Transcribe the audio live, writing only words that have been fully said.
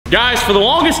Guys, for the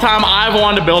longest time, I've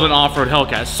wanted to build an off-road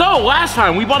Hellcat. So last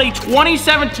time, we bought a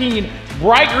 2017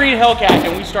 bright green Hellcat,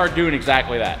 and we started doing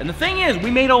exactly that. And the thing is,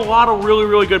 we made a lot of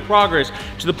really good progress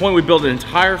to the point we built an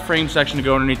entire frame section to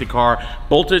go underneath the car,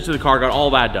 bolted it to the car, got all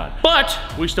that done. But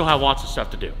we still have lots of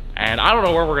stuff to do. And I don't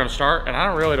know where we're gonna start, and I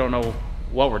don't know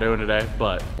what we're doing today,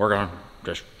 but we're gonna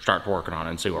just start working on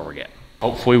it and see where we get.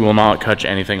 Hopefully we'll not catch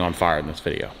anything on fire in this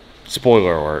video.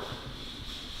 Spoiler alert,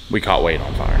 we caught Wade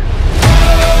on fire.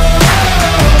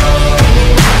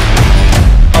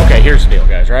 Okay, here's the deal,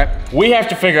 guys, right? We have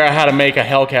to figure out how to make a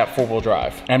Hellcat four-wheel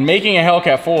drive. And making a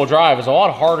Hellcat four-wheel drive is a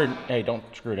lot harder. Hey, don't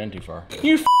screw it in too far.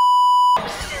 You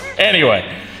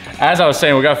Anyway, as I was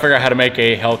saying, we gotta figure out how to make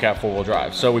a Hellcat four-wheel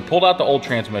drive. So we pulled out the old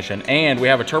transmission, and we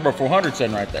have a Turbo 400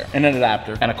 sitting right there, and an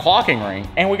adapter, and a clocking ring,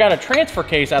 and we got a transfer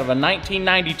case out of a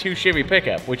 1992 Chevy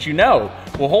pickup, which you know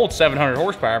will hold 700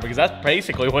 horsepower because that's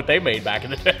basically what they made back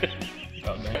in the day.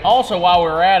 Also, while we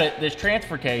were at it, this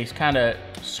transfer case kind of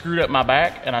screwed up my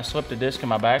back, and I slipped a disc in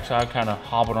my back, so I'm kind of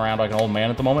hobbling around like an old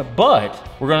man at the moment. But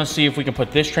we're gonna see if we can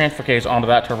put this transfer case onto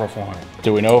that Turbo 400.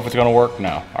 Do we know if it's gonna work?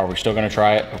 No. Are we still gonna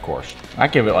try it? Of course. I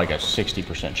give it like a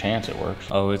 60% chance it works.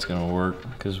 Oh, it's gonna work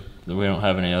because we don't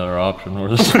have any other option. We're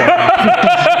the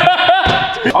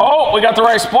Oh, we got the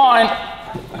right spline.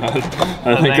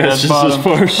 I think that's just as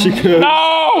far as she goes.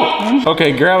 No!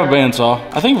 Okay, grab a bandsaw.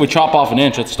 I think if we chop off an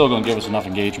inch, it's still gonna give us enough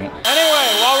engagement. Anyway,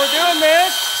 while we're doing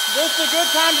this is a good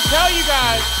time to tell you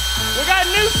guys, we got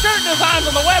new shirt designs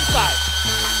on the website.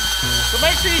 So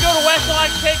make sure you go to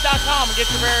westernlightcake.com and get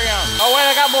your very own. Oh wait,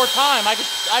 I got more time. I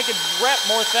could rep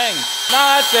more things. No,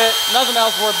 that's it. Nothing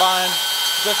else worth buying.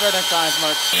 Just right in science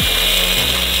much.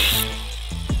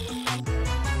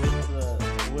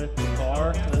 With the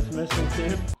bar that's missing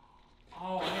too.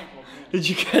 Did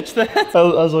you catch that? I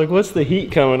was like, what's the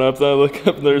heat coming up? So I look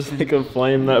up, there's like a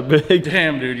flame that big.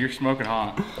 Damn, dude, you're smoking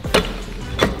hot.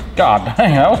 God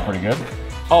dang, that was pretty good.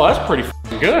 Oh, that's pretty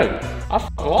good. I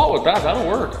fuck a lot with that, that'll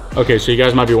work. Okay, so you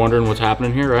guys might be wondering what's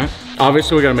happening here, right?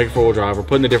 Obviously, we gotta make a four-wheel drive. We're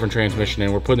putting the different transmission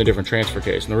in, we're putting the different transfer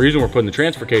case. And the reason we're putting the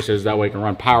transfer case is that way it can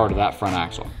run power to that front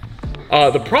axle.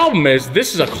 The problem is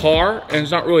this is a car and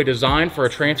it's not really designed for a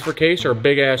transfer case or a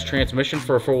big ass transmission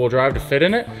for a four-wheel drive to fit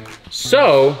in it.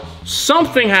 So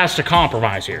something has to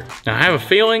compromise here. Now I have a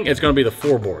feeling it's gonna be the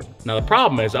floorboard. Now the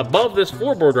problem is above this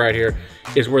floorboard right here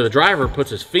is where the driver puts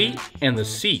his feet and the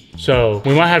seat. So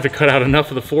we might have to cut out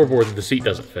enough of the floorboard that the seat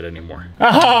doesn't fit anymore.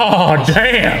 Oh,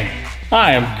 damn.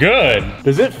 I am good.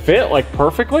 Does it fit like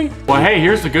perfectly? Well, hey,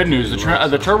 here's the good news.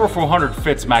 The Turbo 400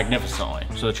 fits magnificently.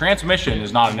 So the transmission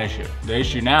is not an issue. The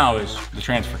issue now is the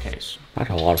transfer case. I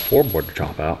got a lot of floorboard to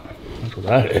chop out. That's what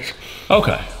that is.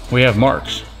 Okay, we have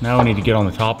marks. Now we need to get on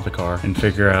the top of the car and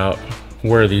figure out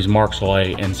where these marks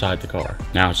lay inside the car.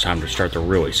 Now it's time to start the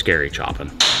really scary chopping.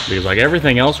 Because like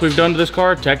everything else we've done to this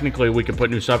car, technically we can put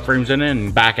new subframes in it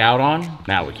and back out on.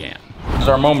 Now we can't. This is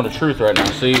our moment of truth right now.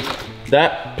 See,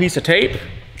 that piece of tape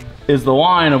is the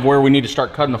line of where we need to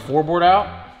start cutting the floorboard out.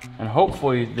 And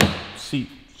hopefully the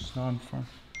seat's not in front.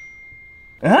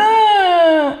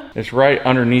 It's right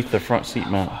underneath the front seat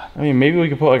mount. I mean, maybe we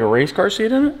could put like a race car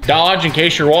seat in it? Dodge, in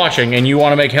case you're watching and you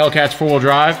want to make Hellcats four-wheel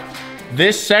drive,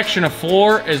 this section of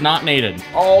floor is not needed.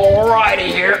 Alrighty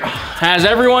here. As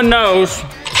everyone knows,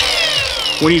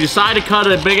 when you decide to cut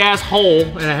a big ass hole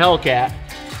in a Hellcat,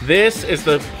 this is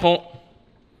the hole.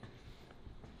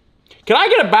 Can I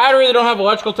get a battery that don't have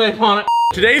electrical tape on it?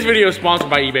 Today's video is sponsored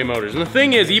by eBay Motors. And the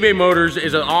thing is, eBay Motors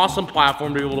is an awesome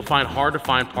platform to be able to find hard to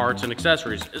find parts and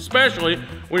accessories, especially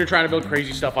when you're trying to build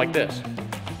crazy stuff like this.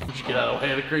 Just get out of the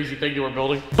way of the crazy thing you were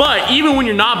building. But even when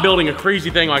you're not building a crazy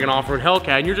thing like an off-road Hellcat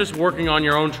and you're just working on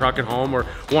your own truck at home or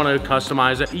want to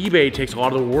customize it, eBay takes a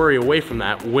lot of the worry away from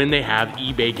that when they have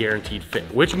eBay Guaranteed Fit,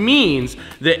 which means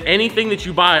that anything that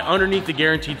you buy underneath the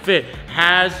Guaranteed Fit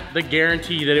has the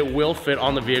guarantee that it will fit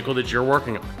on the vehicle that you're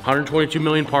working on. 122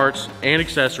 million parts and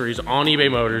accessories on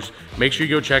eBay Motors. Make sure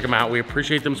you go check them out. We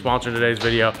appreciate them sponsoring today's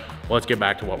video. Let's get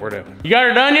back to what we're doing. You got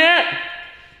her done yet?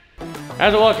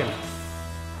 How's it looking?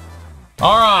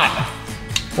 All right,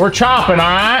 we're chopping, all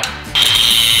right?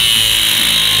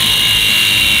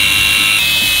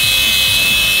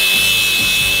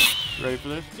 Ready for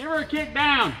this? Give her a kick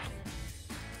down.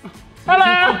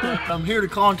 Hello. I'm here to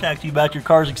contact you about your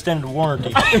car's extended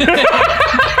warranty. That's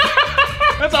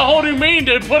a whole new meaning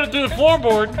to put it through the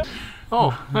floorboard. Oh,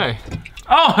 hey.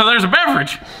 Oh, there's a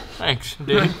beverage. Thanks,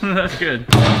 dude. That's good.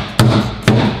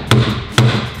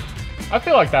 I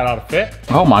feel like that ought to fit.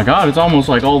 Oh my God, it's almost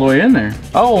like all the way in there.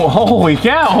 Oh, holy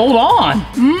cow, hold on.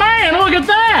 Man, look at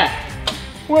that.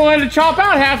 willing to chop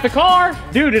out half the car.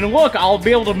 Dude, and look, I'll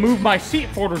be able to move my seat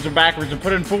forwards and backwards and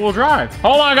put it in four-wheel drive.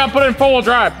 Hold on, I gotta put it in four-wheel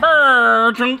drive.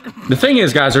 The thing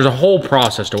is, guys, there's a whole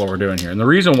process to what we're doing here. And the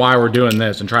reason why we're doing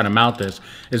this and trying to mount this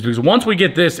is because once we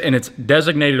get this in its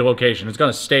designated location, it's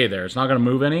gonna stay there. It's not gonna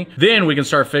move any. Then we can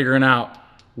start figuring out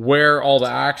where all the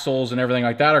axles and everything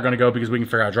like that are gonna go, because we can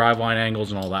figure out driveline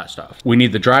angles and all that stuff. We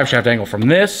need the drive shaft angle from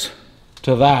this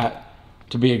to that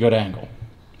to be a good angle.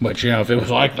 But you know, if it was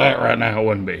like that right now, it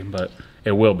wouldn't be, but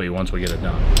it will be once we get it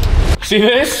done. See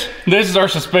this? This is our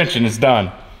suspension, it's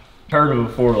done. Heard of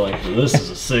a 4-link, but this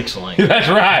is a 6-link. That's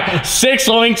right,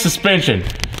 6-link suspension.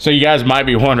 So you guys might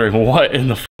be wondering, what in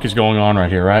the f is going on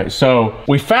right here, right? So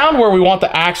we found where we want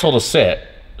the axle to sit.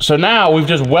 So now we've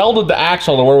just welded the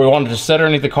axle to where we wanted to sit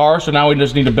underneath the car. So now we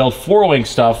just need to build 4-link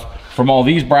stuff from all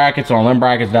these brackets and all them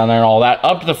brackets down there and all that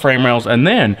up to the frame rails. And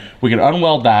then we can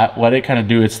unweld that, let it kind of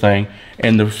do its thing,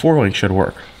 and the 4-link should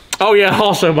work. Oh yeah,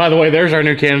 also, by the way, there's our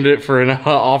new candidate for an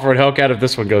off-road Hellcat if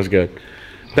this one goes good.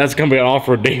 That's gonna be an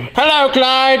off-road demon. Hello,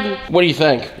 Clyde. What do you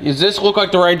think? Does this look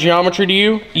like the right geometry to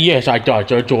you? Yes, I thought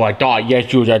so too. I thought,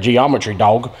 yes, you was a geometry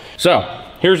dog. So,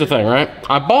 here's the thing, right?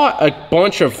 I bought a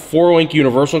bunch of 4-link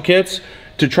universal kits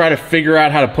to try to figure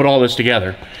out how to put all this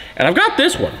together. And I've got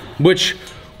this one, which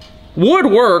would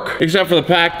work, except for the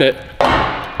fact that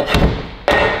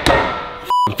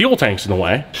fuel tank's in the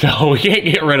way, so we can't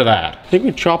get rid of that. I think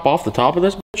we chop off the top of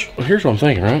this bitch. Well, here's what I'm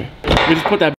thinking, right? We just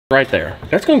put that right there.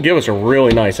 That's gonna give us a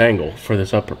really nice angle for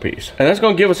this upper piece. And that's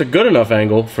gonna give us a good enough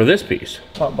angle for this piece.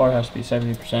 Top bar has to be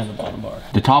 70% of the bottom bar.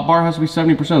 The top bar has to be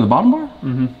 70% of the bottom bar?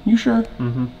 Mm-hmm. You sure?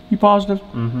 Mm-hmm. You positive?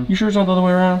 Mm-hmm. You sure it's not the other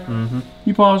way around? Mm-hmm.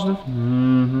 You positive?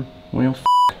 Mm-hmm. Well,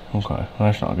 okay,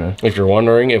 that's not good. If you're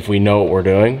wondering if we know what we're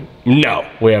doing, no,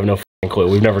 we have no clue.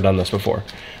 We've never done this before.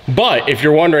 But if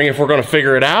you're wondering if we're gonna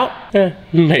figure it out,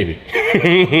 maybe.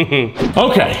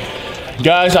 Okay.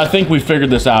 Guys, I think we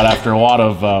figured this out after a lot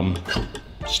of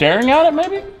staring at it,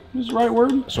 maybe is the right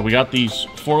word. So we got these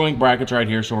 4-link brackets right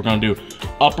here. So we're gonna do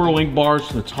upper link bars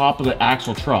to the top of the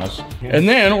axle truss. And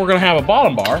then we're gonna have a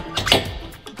bottom bar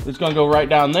that's gonna go right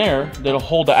down there that'll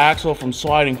hold the axle from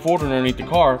sliding forward underneath the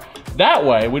car. That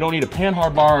way, we don't need a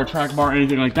panhard bar or a track bar or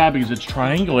anything like that, because it's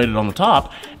triangulated on the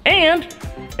top. And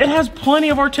it has plenty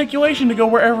of articulation to go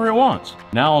wherever it wants.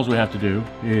 Now all we have to do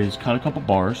is cut a couple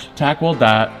bars, tack weld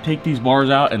that, take these bars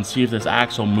out and see if this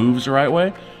axle moves the right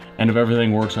way and if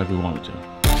everything works like we want it to.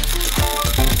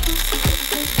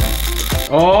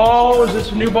 Oh, is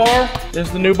this a new bar? This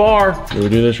is the new bar. Do we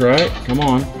do this right? Come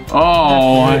on.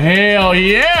 Oh, hell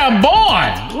yeah,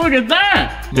 boy. Look at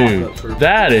that. Dude,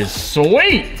 that is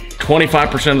sweet.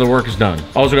 25% of the work is done.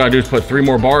 All we gotta do is put 3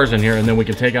 more bars in here, and then we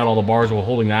can take out all the bars while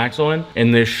holding the axle in,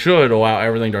 and this should allow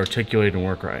everything to articulate and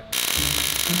work right.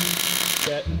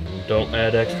 Don't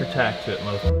add extra tack to it,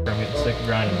 motherfucker. I'm getting sick of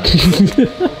grinding that.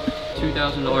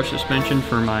 $2,000 suspension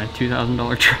for my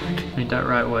 $2,000 truck. Ain't that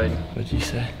right, Wade? What'd you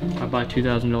say? I buy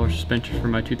 $2,000 suspension for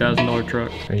my $2,000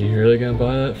 truck. Are you really gonna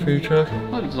buy that for your truck?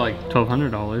 Well, it's like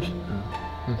 $1,200.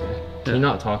 Okay. Can you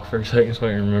not talk for a second so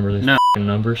I can remember these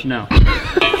numbers? No.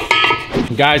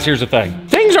 Guys, here's the thing.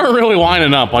 Things aren't really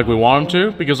lining up like we want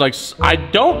them to, because like, I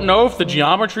don't know if the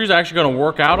geometry is actually gonna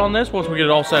work out on this once we get it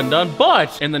all said and done,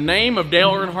 but in the name of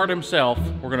Dale Earnhardt himself,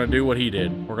 we're gonna do what he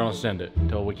did. We're gonna send it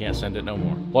until we can't send it no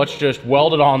more. Let's just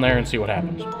weld it on there and see what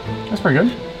happens. That's pretty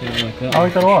good. I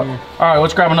like that a lot. All right,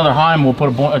 let's grab another Heim. We'll put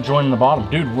a joint in the bottom.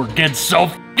 Dude, we're getting so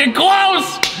f***ing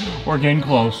close. We're getting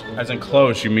close. As in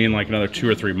close, you mean like another 2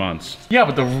 or 3 months? Yeah,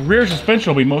 but the rear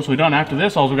suspension will be mostly done. After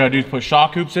this, all we gotta do is put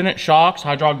shock hoops in it, shocks,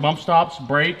 hydraulic bump stops,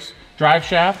 brakes, drive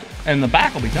shaft, and the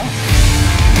back will be done.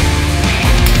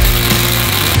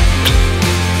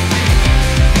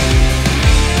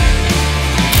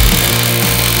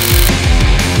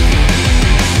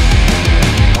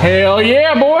 Hell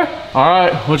yeah, boy. All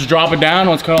right, let's drop it down.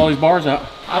 Let's cut all these bars out.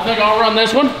 I think I'll run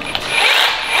this one.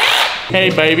 Hey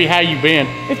baby, how you been?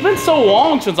 It's been so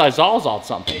long since I sawzalled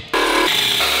something. There's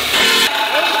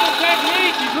the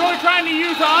technique. He's really trying to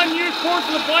use the unused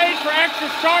portion of the blade for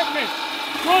extra sharpness.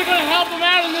 It's really gonna help him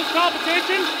out in this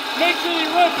competition. Make sure he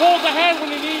really pulls ahead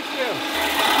when he needs to.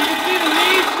 You can see the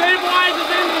knee stabilizes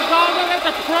into the sawzall. That's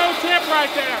a pro tip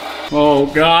right there. Oh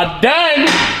God dang!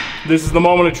 This is the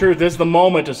moment of truth. This is the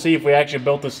moment to see if we actually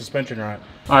built the suspension right.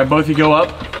 All right, both of you go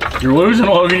up. You're losing,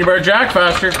 Logan. You better jack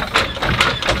faster.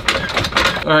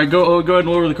 All right, go ahead and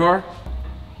lower the car. A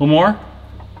little more.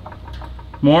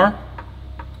 More.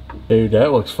 Dude,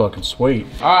 that looks fucking sweet.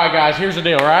 All right, guys, here's the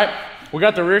deal, right? We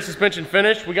got the rear suspension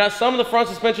finished. We got some of the front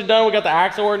suspension done. We got the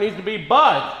axle where it needs to be,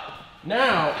 but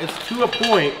now it's to a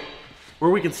point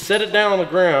where we can set it down on the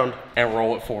ground and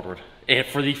roll it forward. it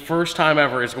for the first time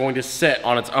ever is going to sit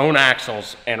on its own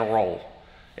axles and roll.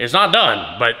 It's not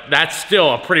done, but that's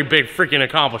still a pretty big freaking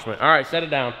accomplishment. All right, set it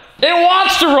down. It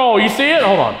wants to roll, you see it?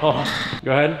 Hold on.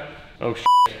 Go ahead. Oh, shit.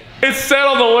 It's set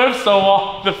on the lift so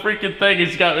long, the freaking thing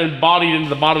has got embodied into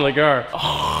the bottom of the car.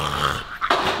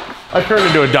 I turned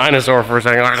into a dinosaur for a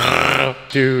second.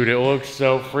 Dude, it looks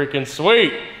so freaking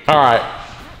sweet. All right,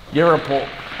 give her a pull.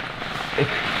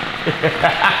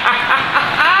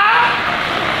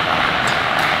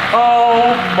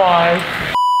 Oh my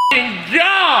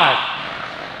God.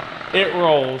 It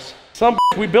rolls.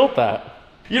 We built that.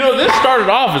 You know, this started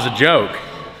off as a joke,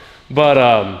 but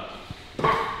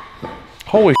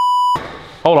holy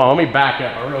hold on, let me back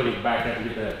up. I really need to back up and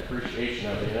get that appreciation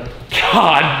of it, you know?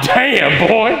 God damn,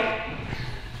 boy.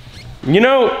 You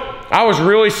know, I was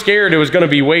really scared it was gonna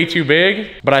be way too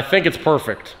big, but I think it's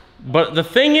perfect. But the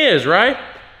thing is, right?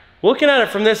 Looking at it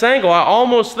from this angle, I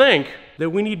almost think that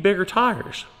we need bigger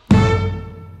tires.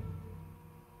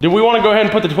 Do we want to go ahead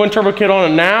and put the twin turbo kit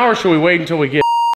on it now, or should we wait until we get